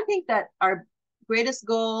I think that our greatest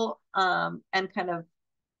goal and kind of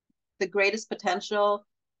the greatest potential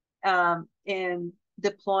in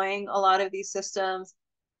deploying a lot of these systems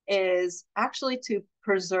is actually to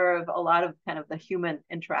preserve a lot of kind of the human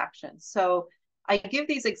interaction. So I give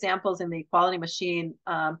these examples in the equality machine,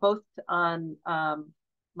 both on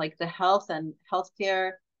like the health and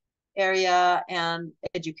healthcare area and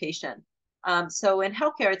education. So in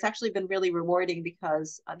healthcare, it's actually been really rewarding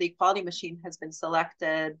because the equality machine has been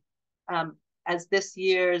selected as this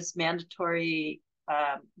year's mandatory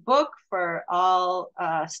book for all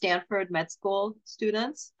Stanford med school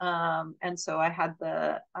students. And so I had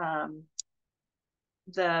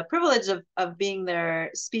the privilege of being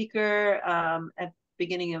their speaker at the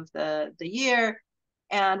beginning of the year.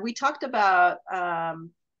 And we talked about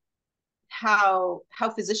how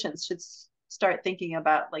physicians should start thinking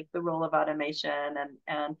about like the role of automation,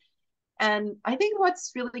 and I think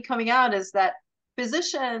what's really coming out is that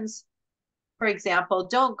physicians, for example,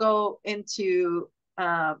 don't go into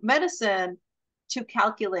medicine to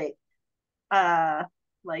calculate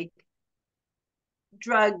like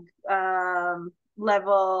drug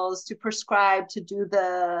levels, to prescribe, to do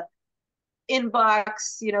the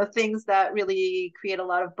inbox, things that really create a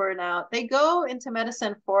lot of burnout. They go into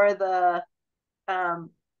medicine for the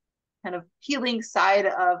kind of healing side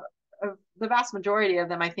of the vast majority of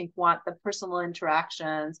them, I think, want the personal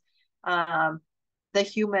interactions, the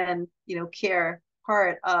human, care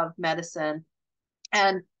part of medicine.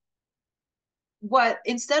 And what,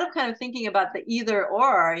 instead of kind of thinking about the either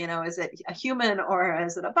or, is it a human or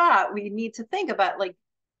is it a bot, we need to think about, like,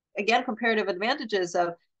 again, comparative advantages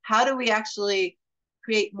of how do we actually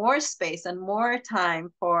create more space and more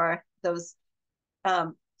time for those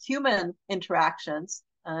human interactions.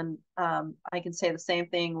 And I can say the same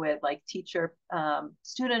thing with like teacher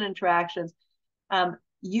student interactions,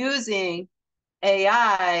 using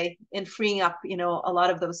AI in freeing up, a lot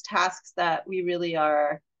of those tasks that we really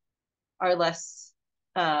are less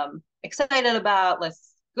excited about,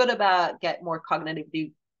 less good about, get more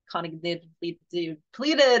cognitively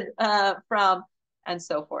depleted from, and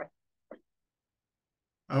so forth.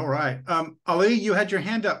 All right. Ali, you had your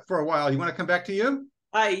hand up for a while. You want to come back to you?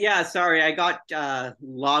 Yeah, sorry, I got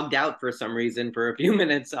logged out for some reason for a few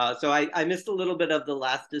minutes, so I missed a little bit of the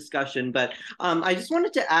last discussion. But I just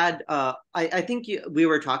wanted to add, I think we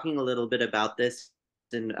were talking a little bit about this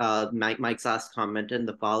in Mike's last comment and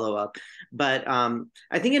the follow-up. But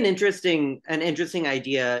I think an interesting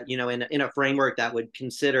idea, in a framework that would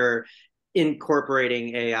consider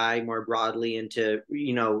incorporating AI more broadly into,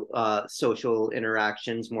 social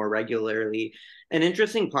interactions more regularly. An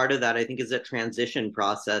interesting part of that, I think, is a transition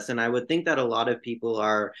process. And I would think that a lot of people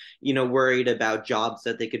are, worried about jobs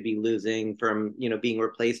that they could be losing from, being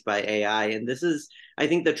replaced by AI. And this is, I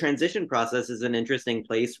think the transition process is an interesting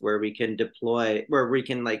place where we can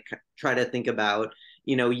like try to think about,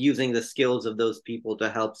 using the skills of those people to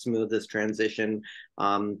help smooth this transition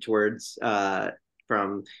towards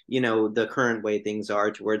from, the current way things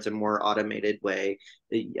are towards a more automated way,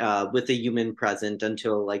 with a human present,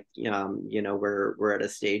 until we're at a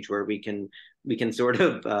stage where we can sort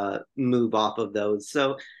of move off of those.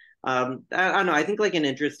 So I don't know. I think like an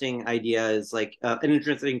interesting idea is like an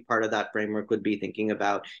interesting part of that framework would be thinking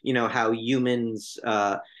about, how humans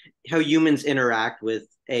interact with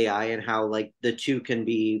AI, and how like the two can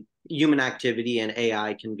be, human activity and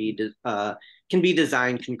AI can be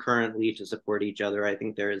designed concurrently to support each other. I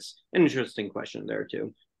think there's an interesting question there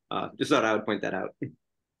too. Just thought I would point that out.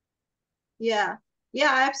 Yeah,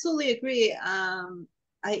 yeah, I absolutely agree.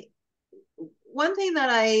 I One thing that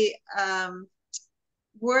I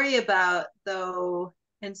worry about, though,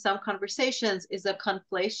 in some conversations is a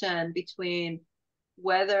conflation between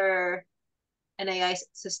whether an AI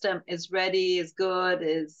system is ready, is good,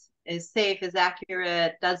 is safe, is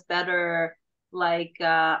accurate, does better, like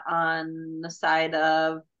on the side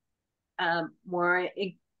of more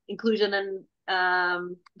inclusion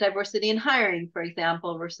and diversity in hiring, for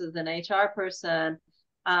example, versus an HR person.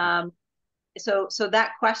 So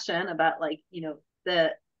that question about like,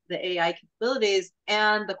 the AI capabilities,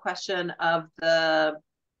 and the question of the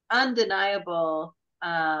undeniable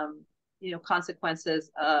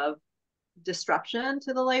consequences of disruption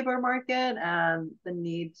to the labor market and the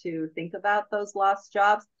need to think about those lost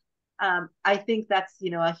jobs. I think that's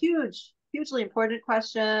a hugely important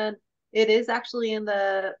question. It is actually in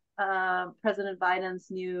the President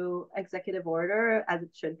Biden's new executive order, as it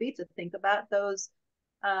should be, to think about those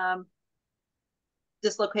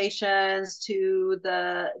dislocations, to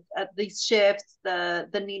these shifts,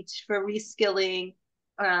 the need for reskilling,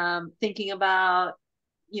 thinking about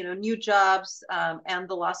new jobs, and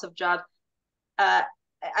the loss of jobs.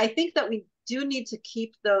 I think that we do need to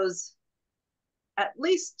keep those, at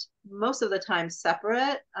least most of the time,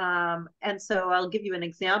 separate. And so I'll give you an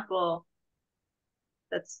example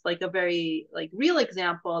that's like a very like real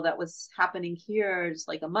example that was happening here just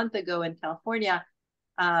like a month ago in California.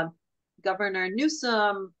 Governor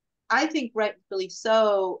Newsom, I think rightfully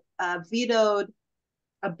so, vetoed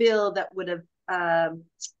a bill that would have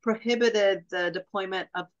prohibited the deployment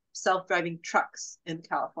of self-driving trucks in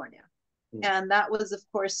California. And that was, of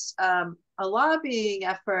course, a lobbying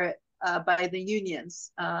effort by the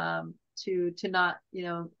unions to not,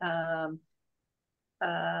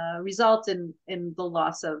 result in the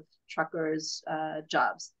loss of truckers'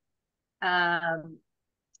 jobs.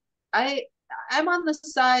 I'm on the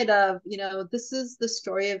side of, this is the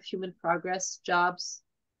story of human progress. Jobs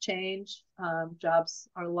change, jobs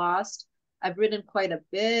are lost. I've written quite a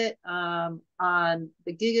bit on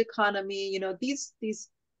the gig economy.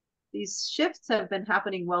 These shifts have been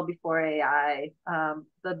happening well before AI.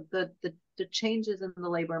 The changes in the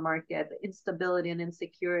labor market, the instability and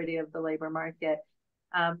insecurity of the labor market,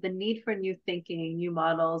 the need for new thinking, new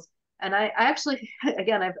models. And I actually,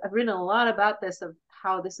 again, I've written a lot about this, of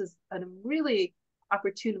how this is a really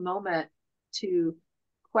opportune moment to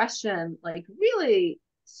question, like really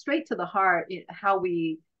straight to the heart, how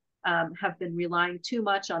we have been relying too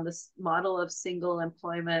much on this model of single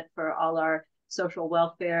employment for all our social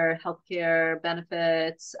welfare, healthcare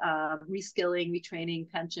benefits, reskilling, retraining,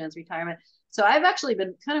 pensions, retirement. So I've actually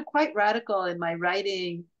been kind of quite radical in my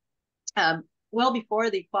writing, well before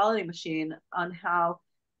the equality machine, on how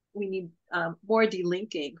we need more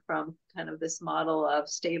delinking from kind of this model of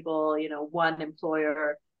stable, one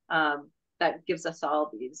employer that gives us all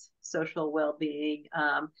these social well-being.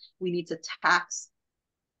 We need to tax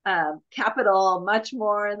capital much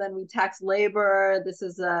more than we tax labor. This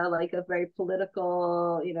is like a very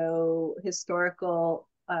political, historical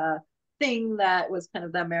thing that was kind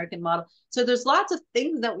of the American model. So there's lots of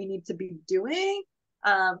things that we need to be doing,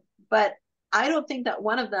 but I don't think that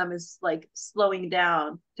one of them is like slowing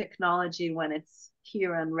down technology when it's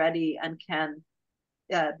here and ready and can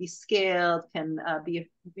be scaled, can be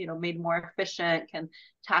made more efficient, can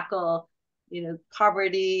tackle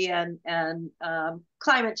poverty and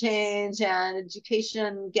climate change and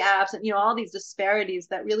education gaps, and all these disparities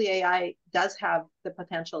that really AI does have the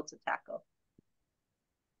potential to tackle.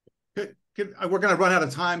 We're going to run out of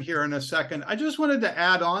time here in a second. I just wanted to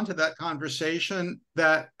add on to that conversation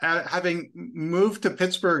that having moved to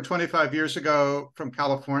Pittsburgh 25 years ago from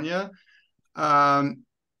California,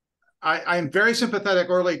 I'm very sympathetic,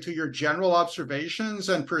 Orly, to your general observations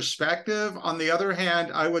and perspective. On the other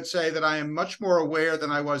hand, I would say that I am much more aware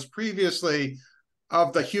than I was previously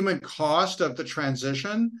of the human cost of the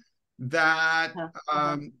transition. That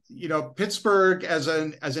Pittsburgh as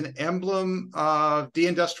an emblem of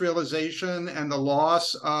deindustrialization and the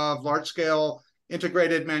loss of large-scale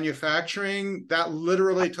integrated manufacturing, that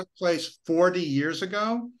literally took place 40 years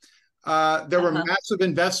ago. There were massive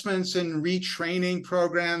investments in retraining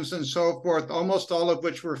programs and so forth, almost all of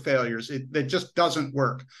which were failures. It just doesn't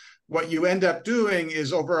work. What you end up doing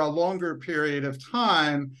is, over a longer period of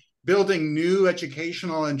time, building new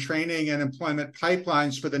educational and training and employment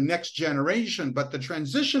pipelines for the next generation, but the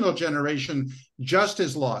transitional generation just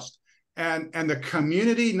is lost. And the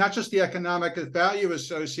community, not just the economic value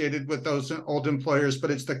associated with those old employers,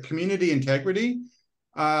 but it's the community integrity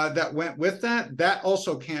that went with that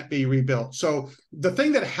also can't be rebuilt. So the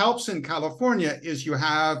thing that helps in California is you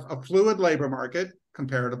have a fluid labor market,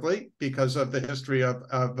 comparatively, because of the history of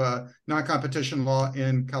non-competition law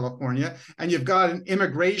in California. And you've got an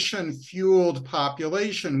immigration-fueled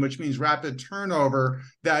population, which means rapid turnover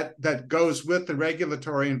that goes with the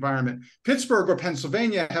regulatory environment. Pittsburgh or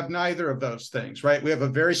Pennsylvania have neither of those things, right? We have a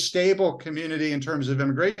very stable community in terms of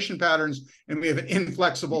immigration patterns, and we have an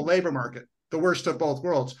inflexible labor market, the worst of both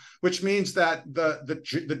worlds, which means that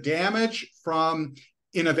the damage from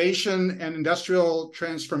innovation and industrial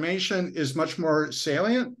transformation is much more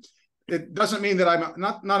salient. It doesn't mean that I'm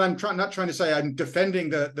not trying to say I'm defending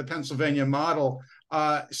the Pennsylvania model.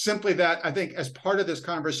 Simply that I think, as part of this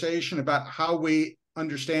conversation about how we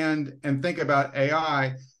understand and think about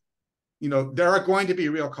AI, there are going to be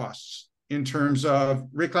real costs in terms of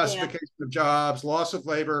reclassification of jobs, loss of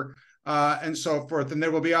labor, and so forth. And there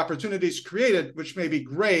will be opportunities created, which may be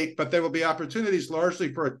great, but there will be opportunities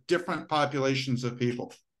largely for different populations of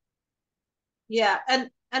people. Yeah, and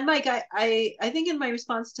Mike, I think in my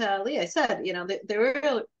response to Lee, I said,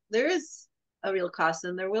 there is a real cost,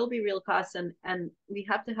 and there will be real costs, and we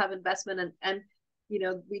have to have investment, and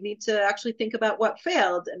we need to actually think about what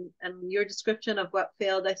failed, and your description of what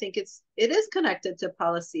failed, I think it is connected to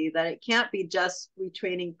policy, that it can't be just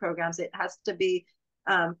retraining programs. It has to be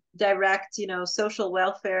direct, social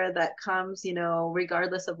welfare that comes,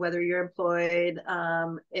 regardless of whether you're employed.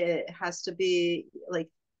 It has to be like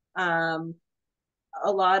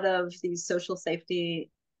a lot of these social safety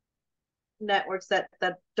networks that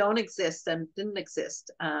don't exist and didn't exist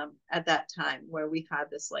at that time, where we had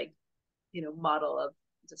this model of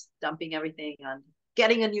just dumping everything on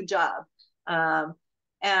getting a new job.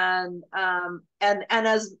 And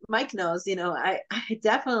as Mike knows, I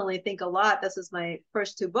definitely think a lot. This is my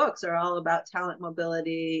first two books are all about talent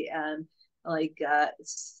mobility, and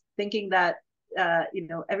thinking that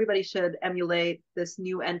everybody should emulate this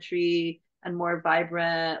new entry and more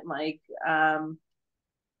vibrant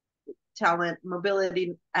talent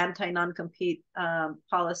mobility anti-non-compete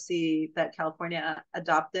policy that California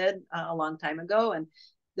adopted a long time ago. And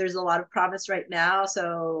there's a lot of promise right now.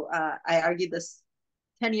 So I argued this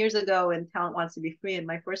 10 years ago in Talent Wants to Be Free in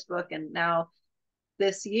my first book. And now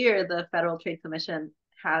this year, the Federal Trade Commission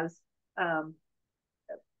has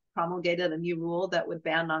promulgated a new rule that would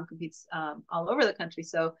ban non-competes all over the country.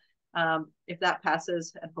 So if that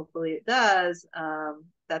passes, and hopefully it does,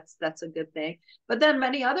 that's a good thing. But then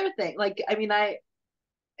many other things,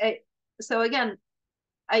 so again,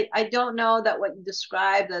 I don't know that what you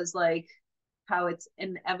described as how it's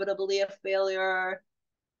inevitably a failure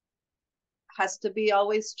has to be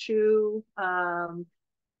always true. I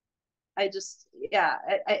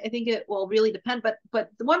think it will really depend. But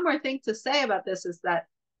the one more thing to say about this is that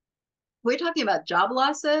we're talking about job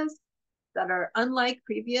losses that are unlike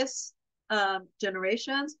previous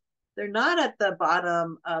generations. They're not at the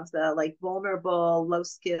bottom of the vulnerable, low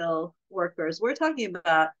skill workers. We're talking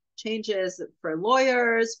about changes for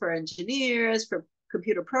lawyers, for engineers, for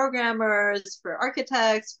computer programmers, for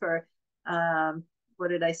architects, for what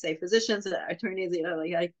did I say? Physicians, attorneys,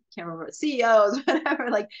 I can't remember, CEOs,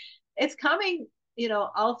 whatever. It's coming,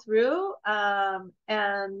 all through.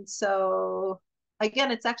 And so again,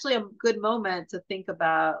 it's actually a good moment to think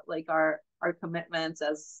about our commitments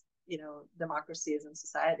as democracies and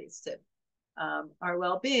societies to our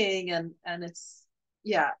well-being, and it's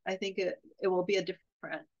I think it will be a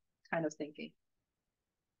different kind of thinking.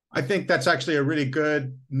 I think that's actually a really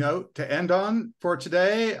good note to end on for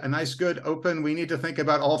today. A nice, good, open. We need to think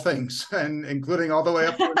about all things, and including all the way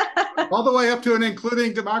up to and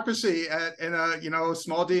including democracy in a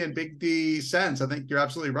small d and big D sense. I think you're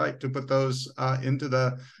absolutely right to put those into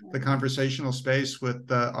the conversational space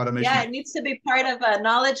with automation. Yeah, it needs to be part of a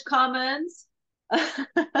knowledge commons.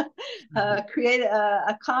 Create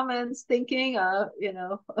a commons thinking.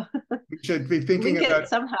 We should be thinking about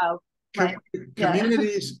somehow.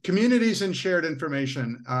 Communities and shared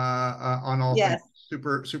information on all things.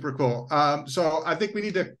 Super cool. So I think we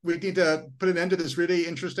need to put an end to this really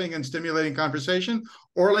interesting and stimulating conversation.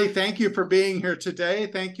 Orly, thank you for being here today.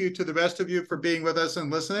 Thank you to the rest of you for being with us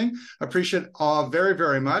and listening. Appreciate all very,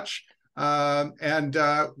 very much. And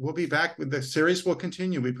we'll be back with the series. Will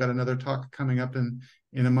continue. We've got another talk coming up in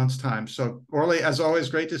a month's time. So Orly, as always,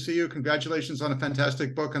 great to see you. Congratulations on a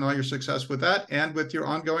fantastic book and all your success with that and with your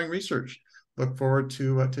ongoing research. Look forward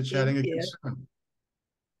to chatting again soon.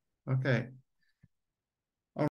 Okay.